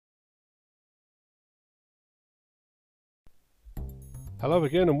Hello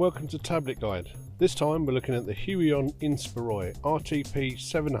again and welcome to Tablet Guide. This time we're looking at the Huion Inspiroy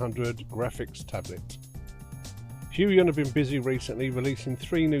RTP-700 graphics tablet. Huion have been busy recently releasing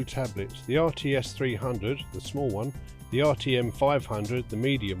three new tablets: the RTS-300, the small one, the RTM-500, the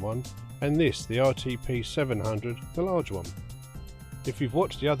medium one, and this, the RTP-700, the large one. If you've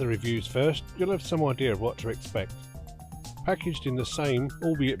watched the other reviews first, you'll have some idea of what to expect. Packaged in the same,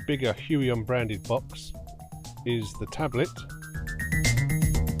 albeit bigger, Huion branded box is the tablet,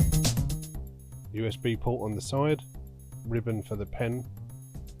 USB port on the side, ribbon for the pen,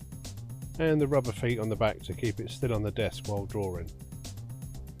 and the rubber feet on the back to keep it still on the desk while drawing.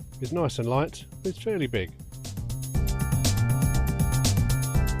 It's nice and light, but it's fairly big.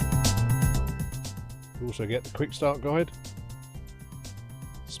 You also get the quick start guide,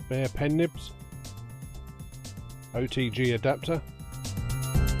 spare pen nibs, OTG adapter,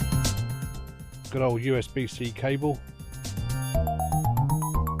 good old USB-C cable,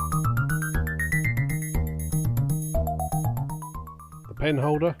 the pen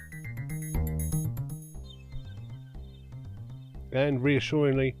holder, and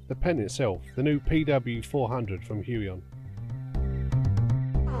reassuringly the pen itself, the new PW400 from Huion.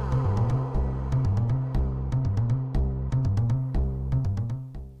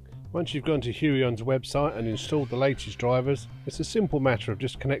 Once you've gone to Huion's website and installed the latest drivers, it's a simple matter of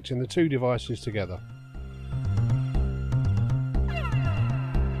just connecting the two devices together.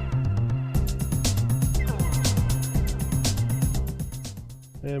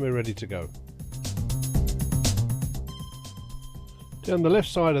 And we're ready to go. Down the left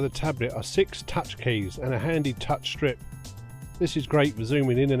side of the tablet are 6 touch keys and a handy touch strip. This is great for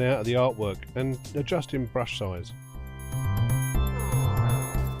zooming in and out of the artwork and adjusting brush size.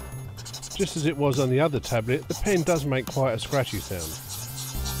 Just as it was on the other tablet, the pen does make quite a scratchy sound.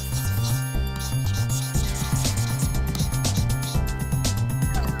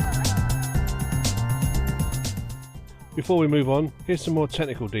 Before we move on, here's some more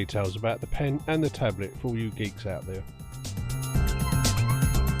technical details about the pen and the tablet for all you geeks out there.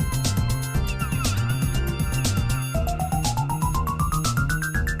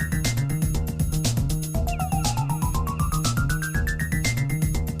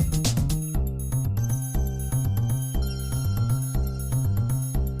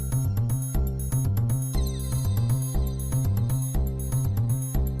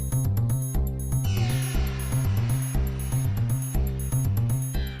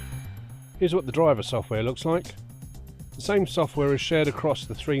 Here's what the driver software looks like. The same software is shared across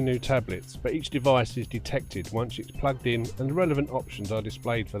the three new tablets, but each device is detected once it's plugged in and the relevant options are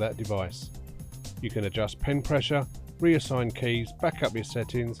displayed for that device. You can adjust pen pressure, reassign keys, back up your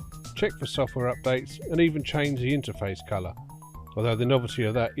settings, check for software updates, and even change the interface colour, although the novelty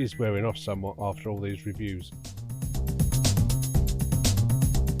of that is wearing off somewhat after all these reviews.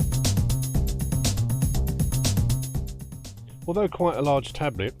 Although quite a large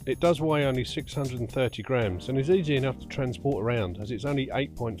tablet, it does weigh only 630 grams and is easy enough to transport around as it's only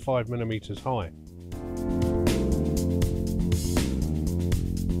 8.5mm high.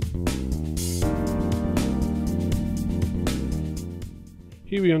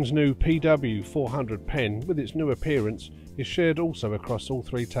 Huion's new PW400 pen, with its new appearance, is shared also across all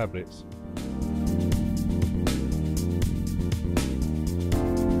three tablets.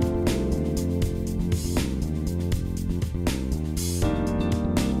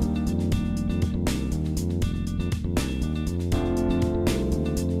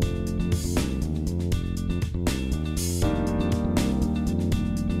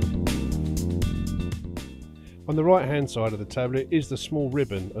 On the right hand side of the tablet is the small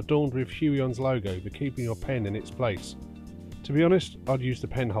ribbon adorned with Huion's logo for keeping your pen in its place. To be honest, I'd use the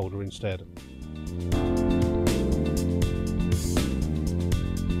pen holder instead.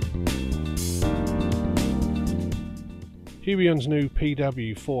 Huion's new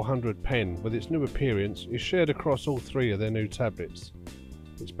PW400 pen, with its new appearance, is shared across all three of their new tablets.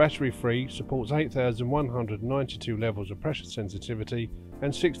 It's battery free, supports 8192 levels of pressure sensitivity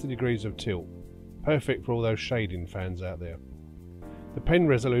and 60 degrees of tilt. Perfect for all those shading fans out there. The pen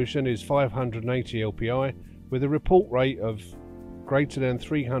resolution is 580 LPI with a report rate of greater than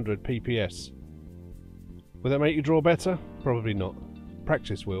 300 pps. Will that make you draw better? Probably not.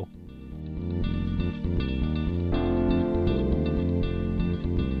 Practice will.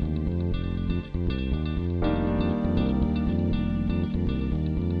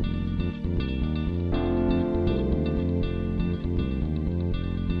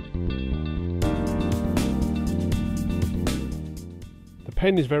 The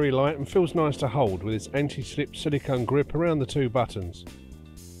pen is very light and feels nice to hold with its anti-slip silicone grip around the two buttons.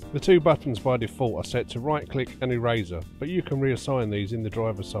 The two buttons by default are set to right click and eraser, but you can reassign these in the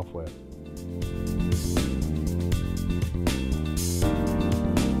driver software.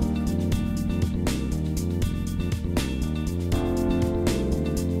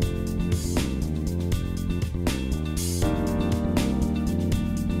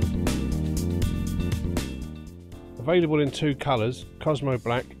 Available in two colours, Cosmo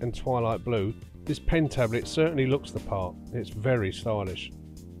Black and Twilight Blue, this pen tablet certainly looks the part. It's very stylish.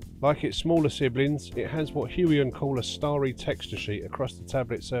 Like its smaller siblings, it has what Huion call a starry texture sheet across the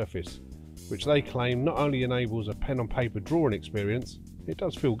tablet surface, which they claim not only enables a pen on paper drawing experience, it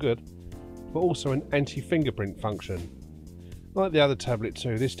does feel good, but also an anti-fingerprint function. Like the other tablet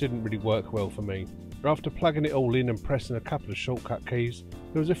too, this didn't really work well for me. After plugging it all in and pressing a couple of shortcut keys,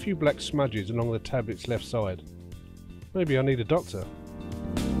 there was a few black smudges along the tablet's left side. Maybe I need a doctor.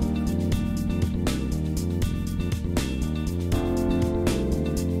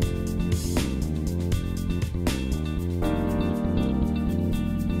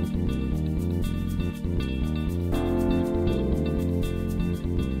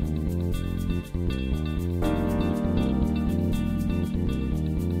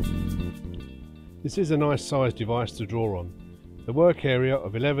 This is a nice size device to draw on. The work area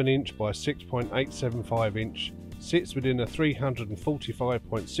of 11 inch by 6.875 inch sits within a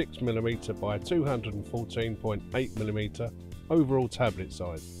 345.6mm by 214.8mm overall tablet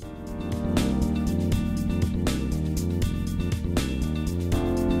size.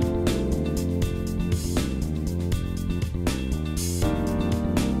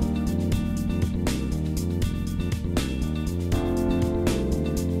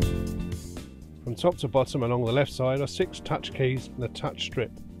 From top to bottom along the left side are 6 touch keys and a touch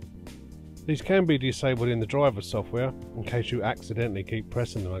strip. These can be disabled in the driver software, in case you accidentally keep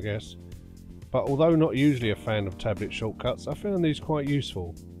pressing them I guess. But although not usually a fan of tablet shortcuts, I found these quite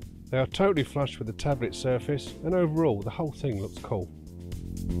useful. They are totally flush with the tablet surface, and overall the whole thing looks cool.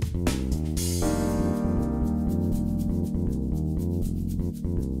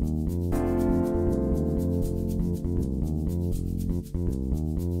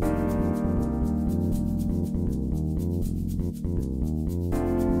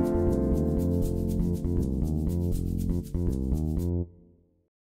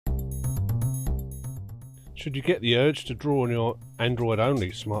 Should you get the urge to draw on your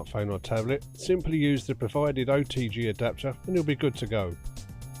Android-only smartphone or tablet, simply use the provided OTG adapter and you'll be good to go.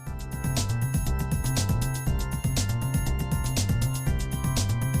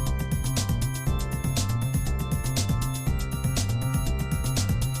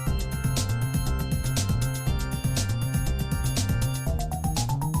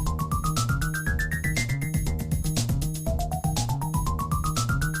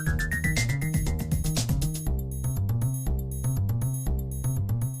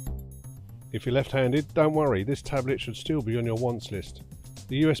 If you're left-handed, don't worry, this tablet should still be on your wants list.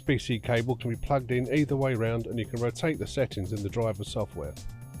 The USB-C cable can be plugged in either way round and you can rotate the settings in the driver software.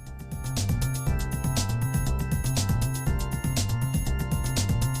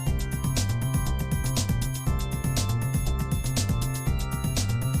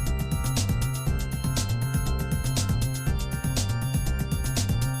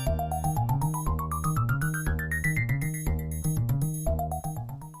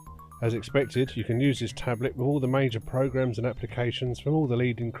 As expected, you can use this tablet with all the major programs and applications from all the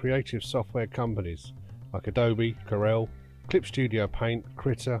leading creative software companies like Adobe, Corel, Clip Studio Paint,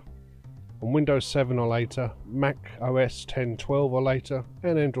 Krita, on Windows 7 or later, Mac OS 10, 12 or later,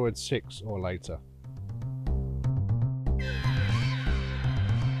 and Android 6 or later.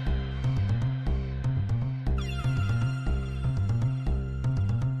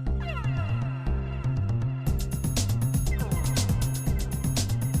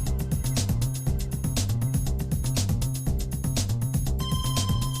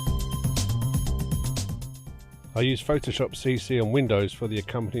 I used Photoshop CC on Windows for the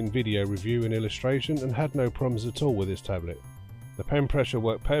accompanying video review and illustration and had no problems at all with this tablet. The pen pressure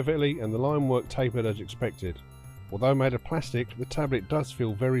worked perfectly and the line work tapered as expected. Although made of plastic, the tablet does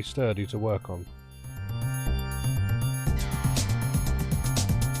feel very sturdy to work on.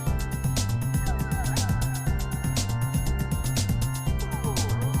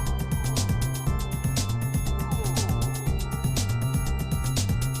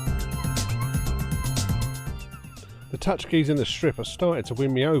 The touch keys in the strip are starting to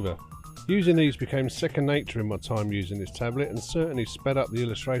win me over. Using these became second nature in my time using this tablet and certainly sped up the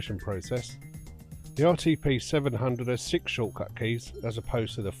illustration process. The RTP-700 has 6 shortcut keys as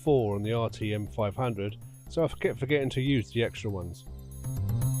opposed to the 4 on the RTM-500, so I kept forgetting to use the extra ones.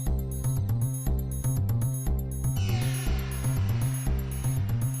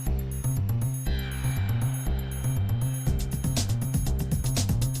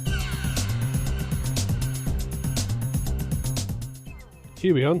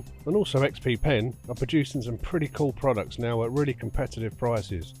 Huion and also XP Pen are producing some pretty cool products now at really competitive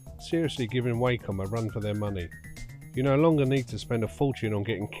prices, seriously giving Wacom a run for their money. You no longer need to spend a fortune on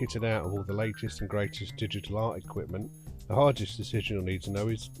getting kitted out of all the latest and greatest digital art equipment. The hardest decision you'll need to know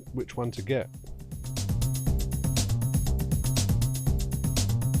is which one to get.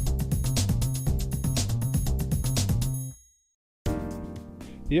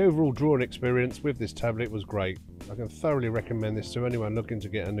 The overall drawing experience with this tablet was great. I can thoroughly recommend this to anyone looking to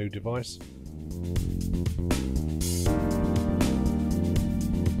get a new device.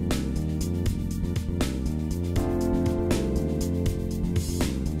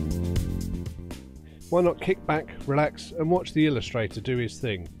 Why not kick back, relax and watch the illustrator do his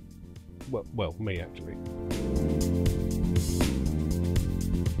thing? Well, me actually.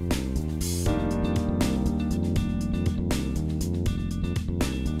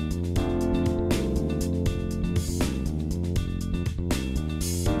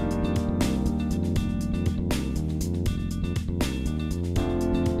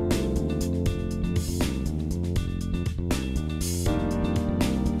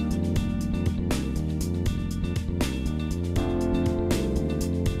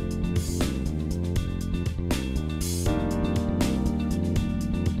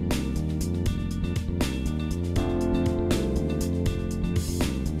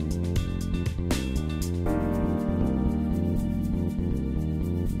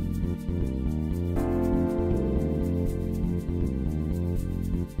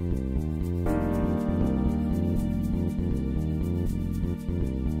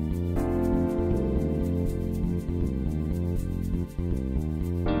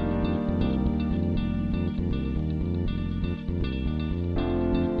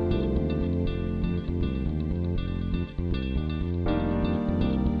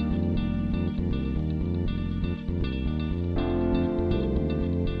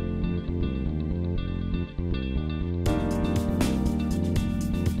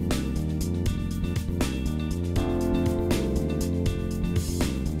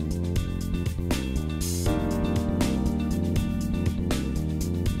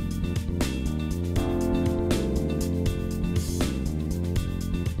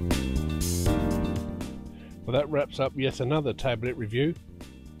 Well, that wraps up yet another tablet review.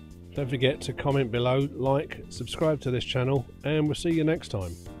 Don't forget to comment below, like, subscribe to this channel, and we'll see you next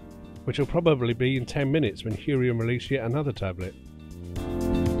time, which will probably be in 10 minutes when Huion release yet another tablet.